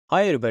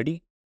Hi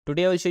everybody,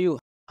 today I will show you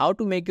how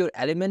to make your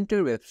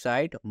Elementor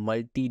website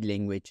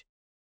multi-language.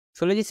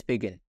 So let's just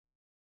begin.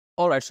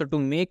 Alright, so to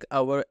make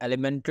our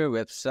Elementor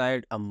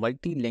website a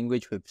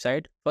multi-language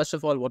website, first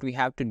of all what we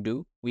have to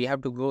do, we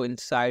have to go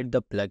inside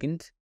the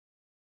plugins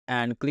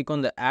and click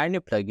on the add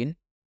new plugin.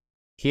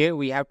 Here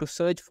we have to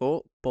search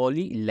for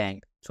polylang.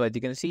 So as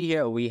you can see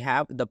here, we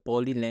have the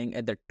polylang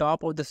at the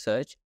top of the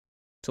search.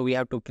 So we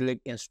have to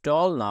click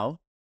install now.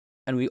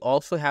 And we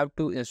also have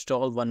to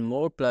install one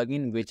more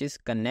plugin, which is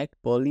Connect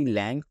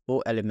Polylang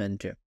for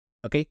Elementor.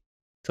 Okay,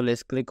 so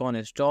let's click on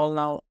install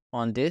now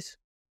on this.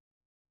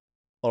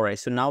 All right,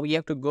 so now we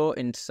have to go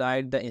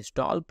inside the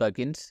install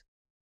plugins,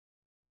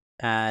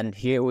 and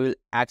here we'll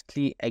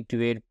actually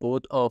activate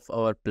both of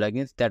our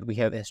plugins that we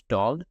have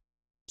installed.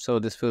 So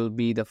this will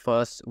be the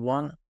first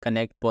one,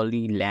 Connect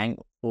Polylang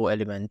for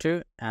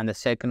Elementor, and the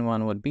second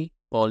one would be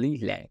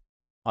Polylang.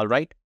 All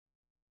right,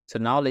 so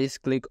now let's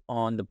click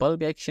on the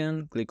bulk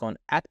action, click on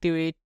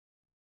activate,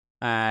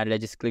 and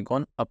let's just click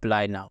on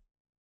apply now.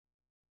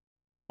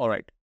 All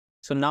right,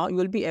 so now you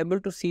will be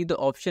able to see the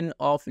option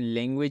of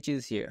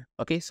languages here.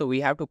 Okay, so we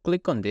have to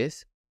click on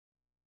this,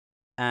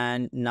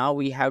 and now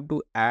we have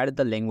to add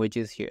the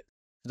languages here.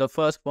 The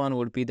first one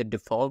would be the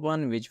default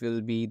one, which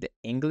will be the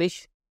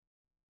English.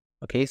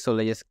 Okay, so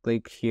let's just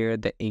click here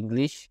the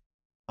English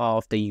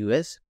of the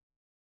US.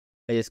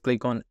 Let's just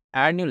click on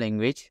add new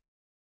language,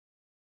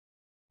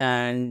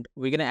 and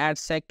we're gonna add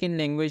second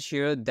language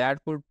here. That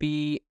would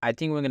be, I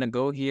think we're gonna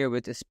go here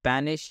with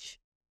Spanish.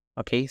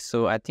 Okay,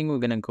 so I think we're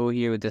gonna go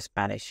here with the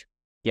Spanish.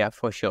 Yeah,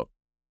 for sure.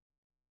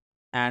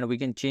 And we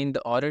can change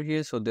the order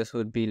here. So this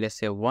would be, let's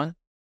say 1.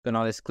 So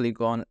now let's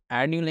click on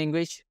add new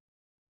language.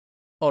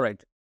 All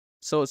right.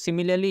 So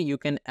similarly, you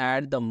can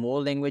add the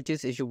more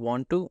languages if you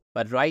want to,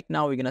 but right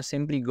now we're gonna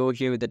simply go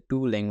here with the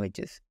 2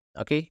 languages.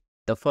 Okay.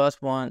 The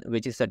first one,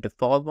 which is the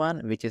default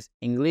one, which is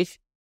English,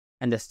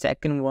 and the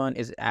second one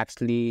is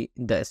actually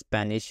the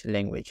Spanish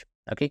language.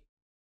 Okay.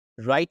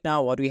 Right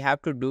now, what we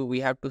have to do, we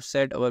have to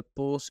set our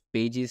post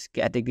pages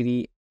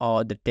category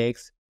or the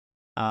text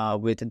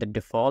with the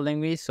default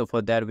language. So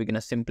for that, we're gonna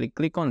simply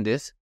click on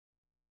this.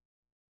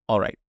 All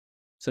right.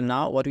 So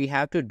now what we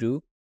have to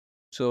do,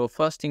 so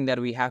first thing that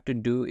we have to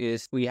do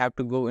is we have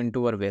to go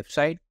into our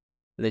website.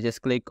 Let's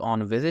just click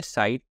on visit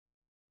site.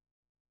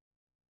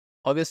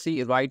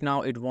 Obviously, right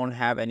now it won't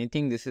have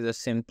anything. This is a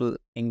simple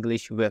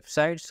English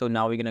website. So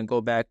now we're gonna go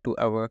back to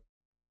our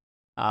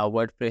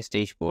WordPress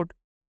dashboard.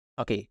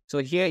 Okay, so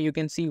here you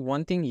can see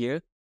one thing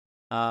here,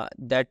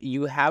 that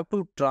you have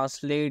to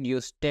translate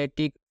your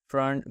static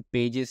front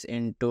pages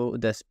into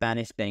the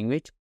Spanish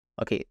language.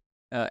 Okay,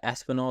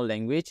 Espanol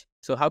language.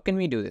 So how can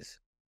we do this?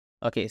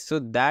 Okay, so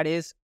that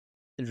is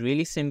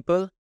really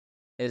simple,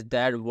 is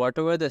that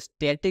whatever the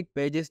static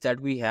pages that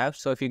we have,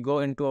 so if you go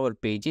into our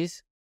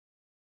pages,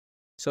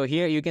 so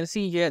here you can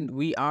see here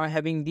we are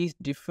having these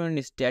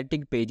different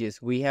static pages.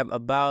 We have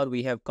about,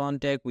 we have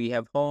contact, we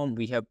have home,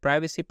 we have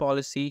privacy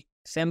policy,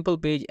 sample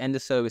page, and the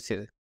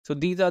services. So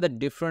these are the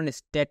different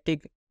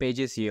static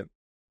pages here.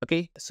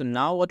 Okay, so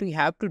now what we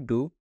have to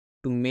do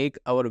to make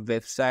our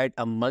website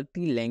a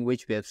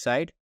multi-language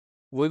website,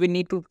 we will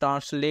need to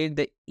translate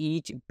the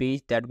each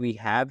page that we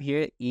have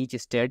here, each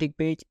static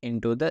page,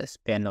 into the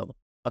Espanol.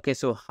 Okay,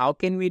 so how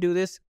can we do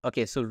this?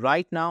 Okay, so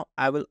right now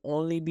I will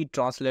only be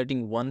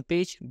translating one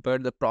page,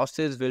 but the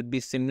process will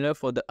be similar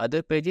for the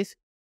other pages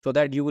so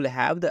that you will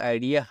have the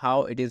idea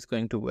how it is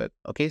going to work.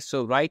 Okay,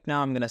 so right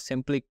now I'm going to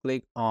simply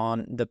click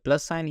on the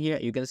plus sign here.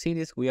 You can see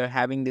this, we are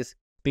having this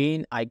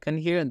Spain icon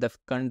here, the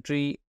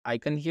country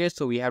icon here.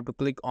 So we have to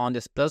click on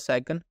this plus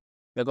icon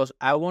because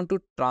I want to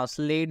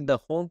translate the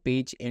home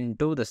page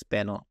into the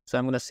Spanish. So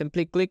I'm going to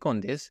simply click on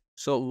this.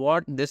 So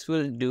what this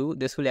will do,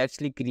 this will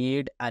actually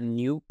create a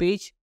new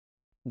page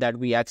that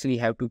we actually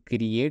have to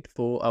create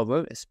for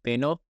our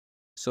Spanish.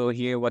 So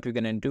here what we're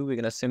going to do, we're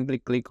going to simply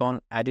click on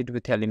edit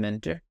with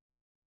Elementor.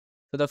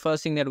 So the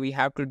first thing that we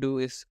have to do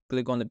is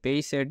click on the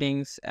page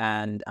settings,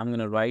 and I'm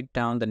going to write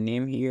down the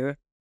name here.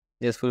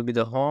 This will be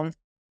the home.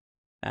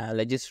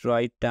 Let's just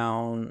write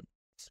down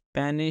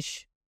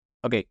Spanish.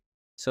 Okay.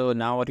 So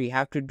now what we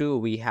have to do,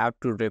 we have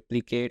to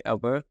replicate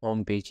our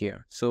home page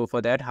here. So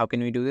for that, how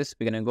can we do this?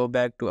 We're going to go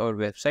back to our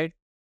website.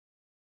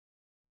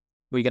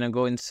 We're going to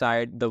go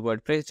inside the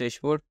WordPress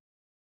dashboard.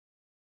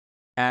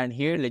 And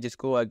here, let's just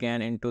go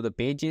again into the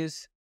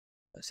pages.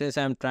 Since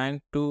I'm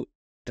trying to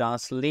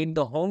translate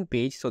the home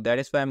page, so that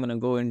is why I'm going to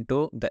go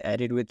into the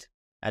edit with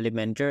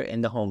Elementor in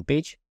the home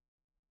page.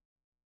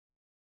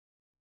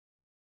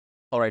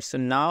 All right, so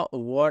now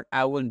what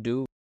I will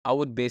do, I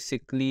would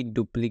basically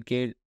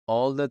duplicate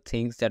all the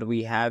things that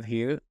we have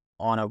here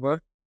on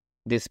our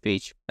this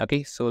page.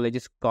 Okay, so let's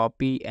just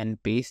copy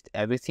and paste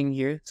everything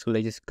here. So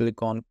let's just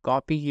click on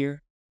copy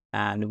here,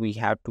 and we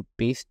have to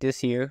paste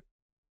this here.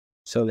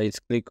 So let's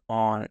click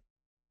on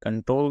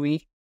Control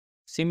V.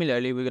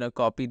 Similarly, we're gonna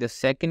copy the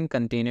second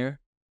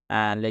container,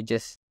 and let's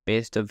just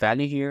paste the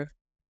value here.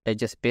 Let's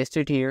just paste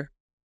it here,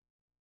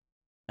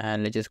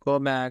 and let's just go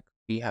back.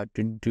 We have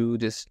to do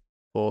this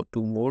for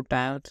 2 more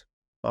times.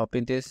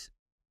 Copy this,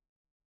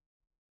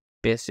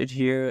 paste it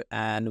here,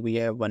 and we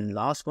have one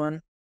last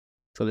one.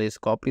 So let's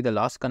copy the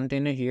last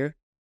container here,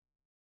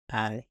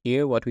 and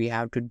here what we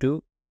have to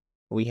do,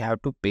 we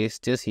have to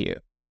paste this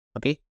here.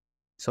 Okay,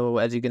 so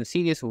as you can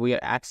see this, we are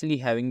actually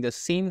having the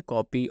same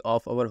copy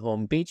of our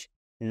home page.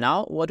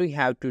 Now what we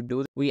have to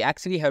do, we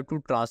actually have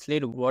to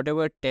translate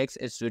whatever text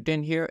is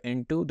written here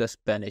into the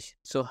Spanish.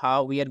 So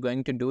how we are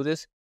going to do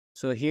this?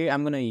 So here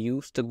I'm going to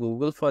use the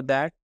Google for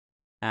that,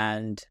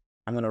 and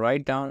I'm going to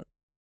write down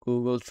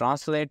Google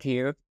Translate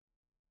here.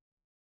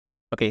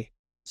 Okay,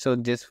 so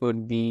this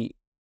would be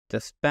the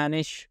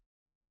Spanish.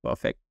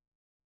 Perfect.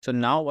 So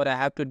now what I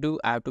have to do,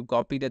 I have to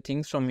copy the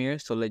things from here.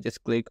 So let's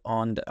just click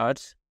on the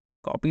arts,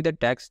 copy the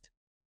text,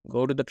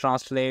 go to the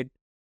translate,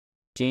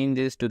 change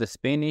this to the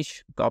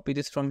Spanish, copy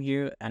this from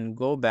here, and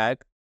go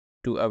back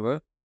to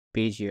our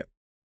page here.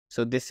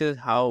 So this is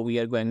how we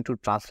are going to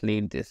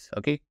translate this.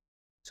 Okay,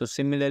 so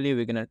similarly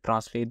we're going to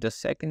translate the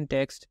second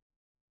text.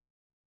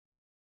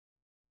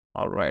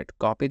 All right,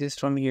 copy this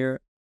from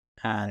here,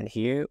 and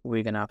here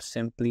we're going to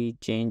simply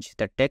change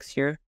the text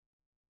here.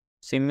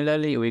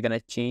 Similarly, we're going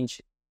to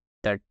change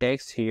the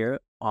text here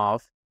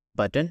of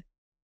button.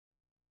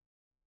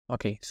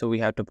 Okay, so we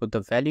have to put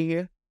the value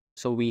here.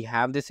 So we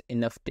have this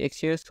enough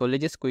text here. So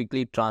let's just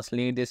quickly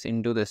translate this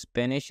into the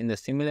Spanish in the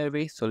similar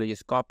way. So let's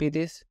just copy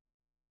this,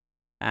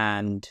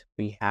 and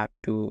we have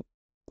to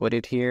put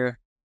it here.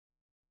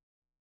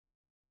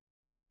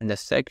 And the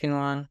second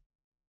one,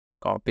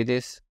 copy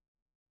this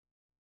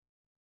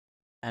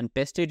and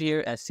paste it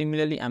here. And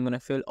similarly, I'm going to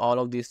fill all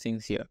of these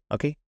things here.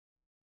 Okay.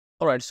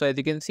 All right. So as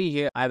you can see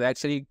here, I've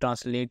actually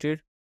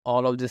translated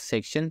all of this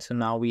section. So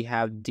now we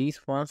have these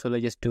ones. So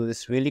let's just do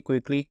this really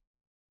quickly.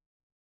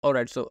 All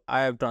right, so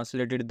I have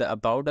translated the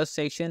About Us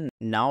section.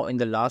 Now in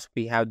the last,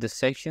 we have this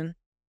section.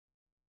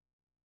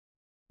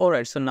 All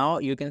right, so now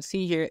you can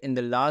see here in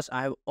the last,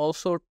 I have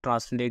also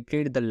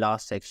translated the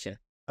last section.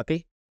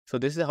 Okay, so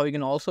this is how you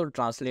can also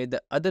translate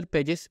the other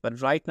pages.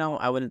 But right now,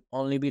 I will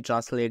only be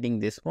translating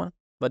this one.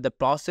 But the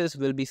process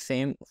will be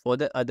same for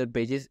the other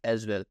pages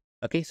as well.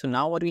 Okay, so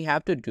now what we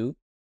have to do,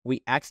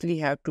 we actually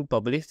have to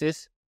publish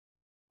this.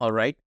 All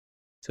right,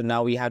 so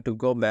now we have to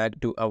go back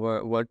to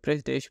our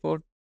WordPress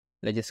dashboard.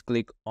 Let's just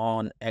click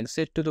on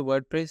exit to the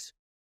WordPress.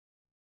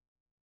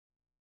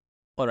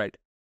 All right.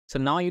 So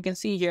now you can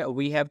see here,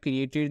 we have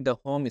created the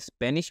home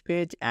Spanish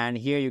page. And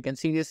here you can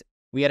see this,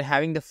 we are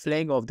having the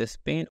flag of the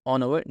Spain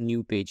on our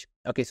new page.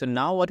 Okay. So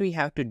now what we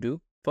have to do,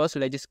 first,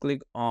 let's just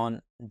click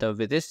on the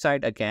visit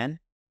site again.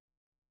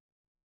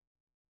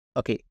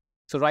 Okay.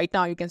 So right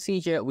now you can see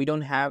here, we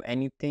don't have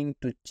anything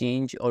to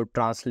change or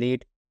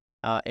translate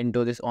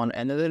into this on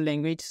another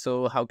language.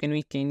 So how can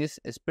we change this?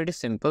 It's pretty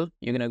simple.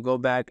 You're going to go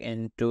back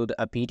into the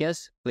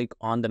appearance, click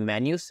on the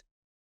menus.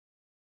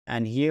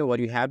 And here what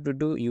you have to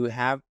do, you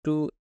have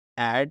to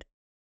add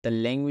the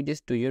languages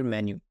to your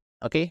menu.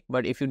 Okay.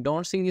 But if you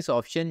don't see this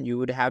option, you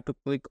would have to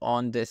click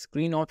on the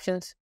screen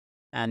options.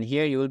 And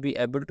here you will be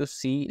able to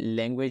see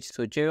language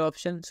switcher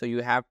option. So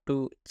you have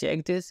to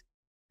check this,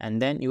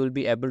 and then you will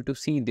be able to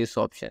see this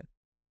option.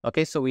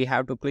 Okay. So we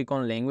have to click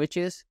on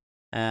languages.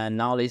 And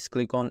now let's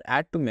click on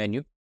add to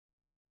menu.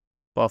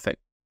 Perfect.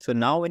 So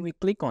now when we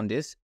click on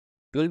this,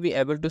 you'll be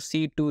able to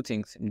see two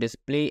things: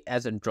 display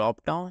as a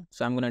drop down.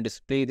 So I'm going to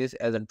display this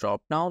as a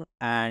drop down,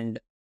 and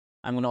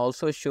I'm going to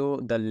also show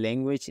the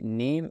language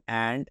name,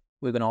 and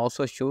we're going to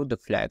also show the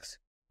flags.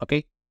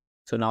 Okay.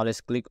 So now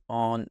let's click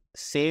on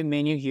save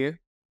menu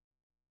here.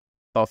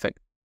 Perfect.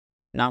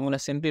 Now I'm going to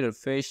simply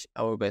refresh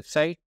our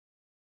website.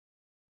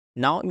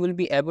 Now you will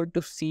be able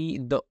to see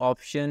the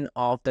option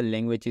of the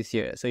languages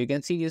here. So you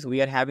can see this, we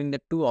are having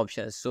the two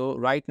options. So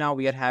right now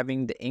we are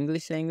having the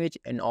English language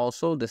and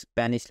also the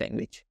Spanish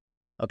language.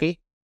 Okay.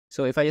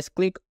 So if I just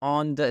click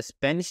on the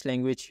Spanish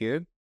language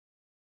here,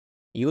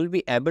 you will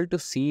be able to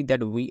see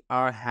that we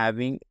are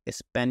having a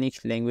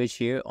Spanish language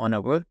here on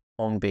our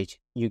home page.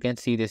 You can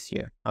see this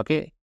here.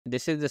 Okay.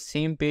 This is the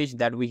same page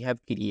that we have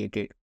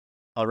created.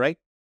 All right.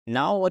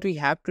 Now what we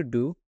have to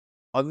do,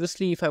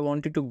 obviously, if I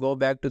wanted to go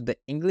back to the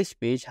English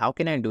page, how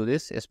can I do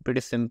this? It's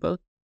pretty simple.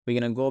 We're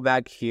going to go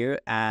back here,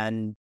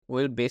 and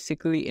we'll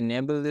basically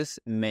enable this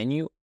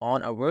menu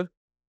on our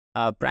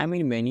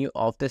primary menu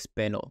of this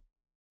panel.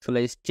 So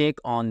let's check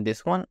on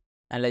this one,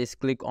 and let's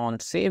click on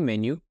save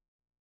menu.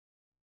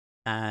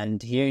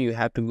 And here you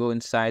have to go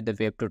inside the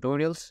web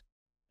tutorials,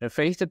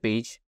 refresh the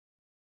page.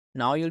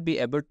 Now you'll be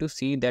able to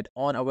see that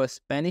on our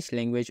Spanish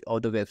language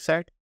of the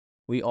website,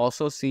 we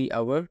also see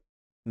our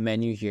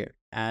menu here.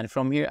 And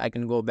from here, I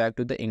can go back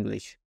to the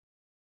English.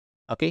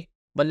 Okay.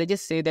 But let's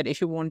just say that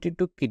if you wanted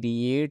to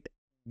create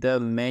the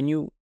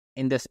menu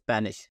in the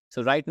Spanish.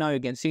 So right now you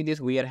can see this,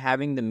 we are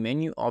having the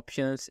menu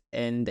options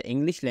in the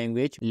English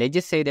language. Let's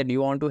just say that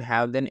you want to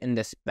have them in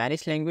the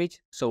Spanish language.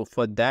 So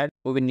for that,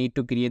 we will need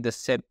to create the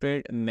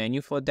separate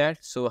menu for that.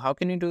 So how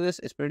can you do this?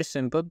 It's pretty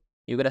simple.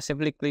 You're going to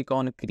simply click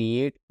on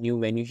create new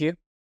menu here.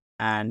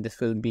 And this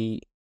will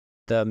be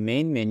the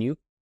main menu,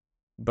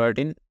 but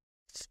in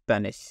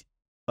Spanish.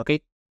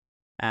 Okay.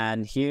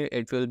 And here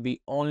it will be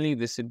only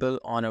visible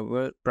on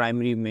our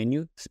primary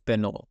menu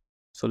panel.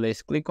 So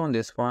let's click on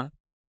this one,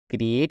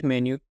 create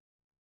menu.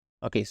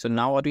 Okay, so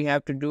now what we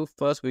have to do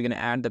first, we're going to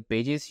add the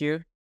pages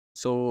here.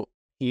 So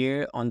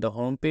here on the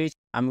home page,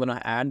 I'm going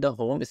to add the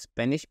home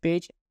Spanish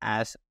page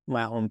as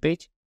my home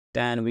page.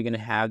 Then we're going to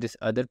have these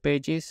other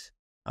pages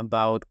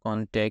about,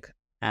 contact,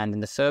 and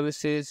then the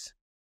services.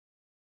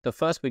 So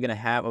first we're going to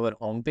have our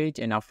home page,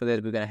 and after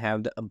that we're going to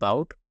have the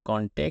about,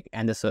 contact,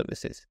 and the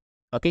services.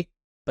 Okay,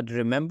 but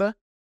remember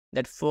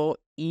that for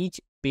each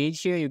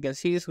page here, you can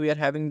see this, we are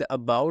having the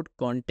about,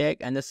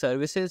 contact, and the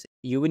services.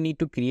 You will need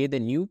to create the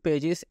new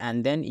pages,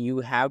 and then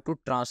you have to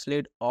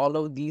translate all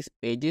of these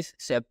pages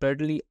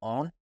separately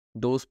on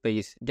those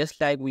pages, just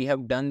like we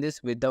have done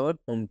this with our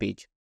home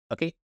page.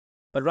 Okay,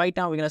 but right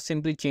now we're going to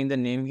simply change the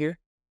name here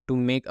to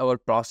make our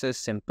process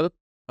simple.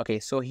 Okay,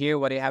 so here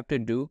what I have to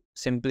do,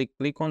 simply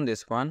click on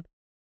this one,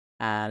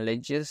 and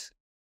let's just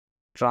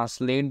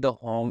translate the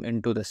home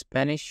into the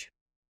Spanish.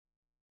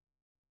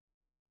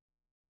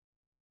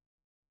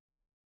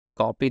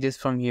 Copy this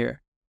from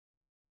here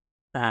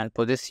and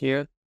put this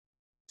here.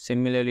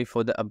 Similarly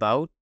for the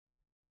about,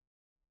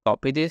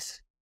 copy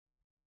this,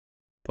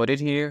 put it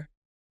here,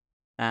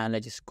 and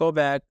let's just go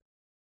back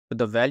to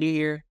the value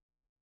here.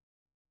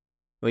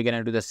 We're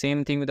gonna do the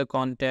same thing with the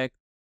contact.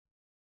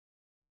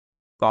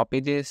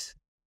 Copy this,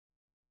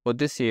 put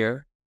this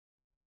here,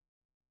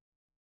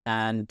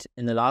 and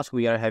in the last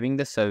we are having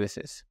the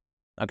services.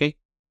 Okay,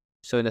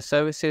 so in the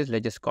services,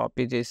 let's just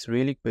copy this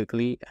really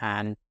quickly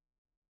and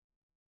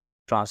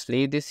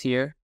translate this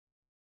here,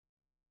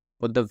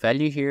 put the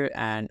value here,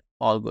 and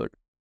all good.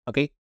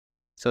 Okay,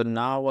 so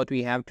now what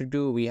we have to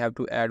do, we have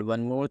to add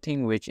one more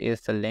thing, which is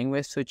the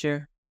language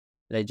switcher.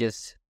 Let's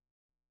just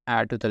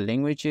add to the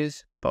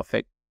languages.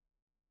 Perfect.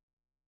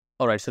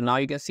 All right, so now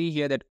you can see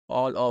here that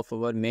all of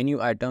our menu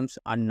items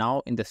are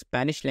now in the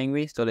Spanish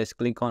language. So let's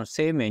click on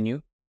save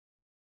menu,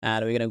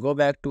 and we're gonna go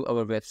back to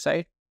our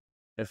website,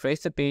 refresh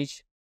the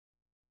page.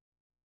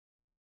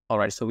 All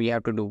right, so we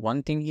have to do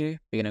one thing here.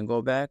 We're gonna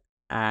go back,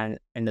 and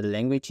in the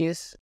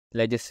languages,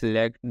 let's just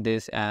select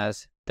this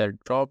as the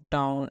drop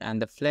down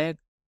and the flag.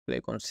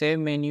 Click on save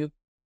menu.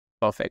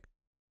 Perfect.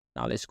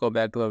 Now let's go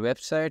back to our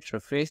website,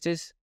 refresh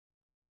this.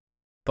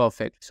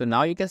 Perfect. So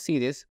now you can see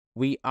this.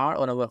 We are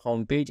on our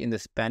homepage in the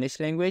Spanish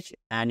language,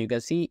 and you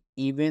can see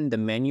even the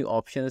menu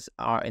options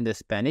are in the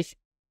Spanish.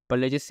 But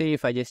let's just say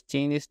if I just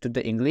change this to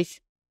the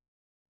English,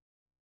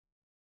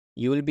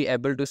 you will be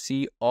able to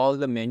see all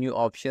the menu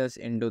options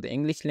into the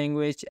English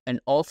language and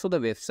also the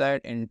website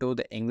into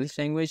the English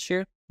language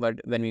here. But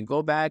when we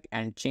go back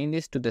and change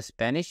this to the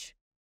Spanish,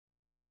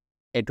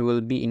 it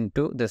will be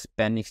into the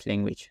Spanish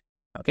language.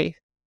 Okay.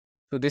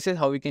 So this is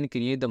how we can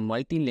create the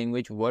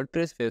multi-language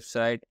WordPress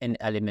website in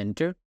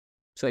Elementor.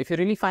 So if you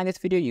really find this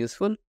video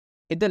useful,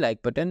 hit the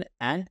like button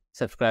and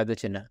subscribe the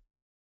channel.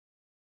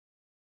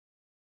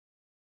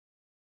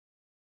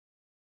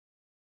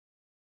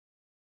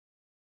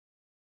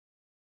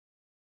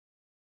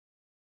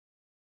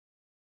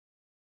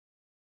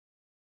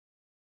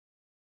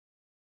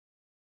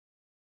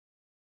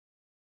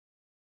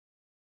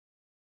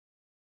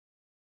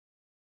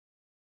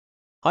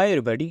 Hi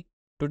everybody,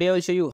 today I will show you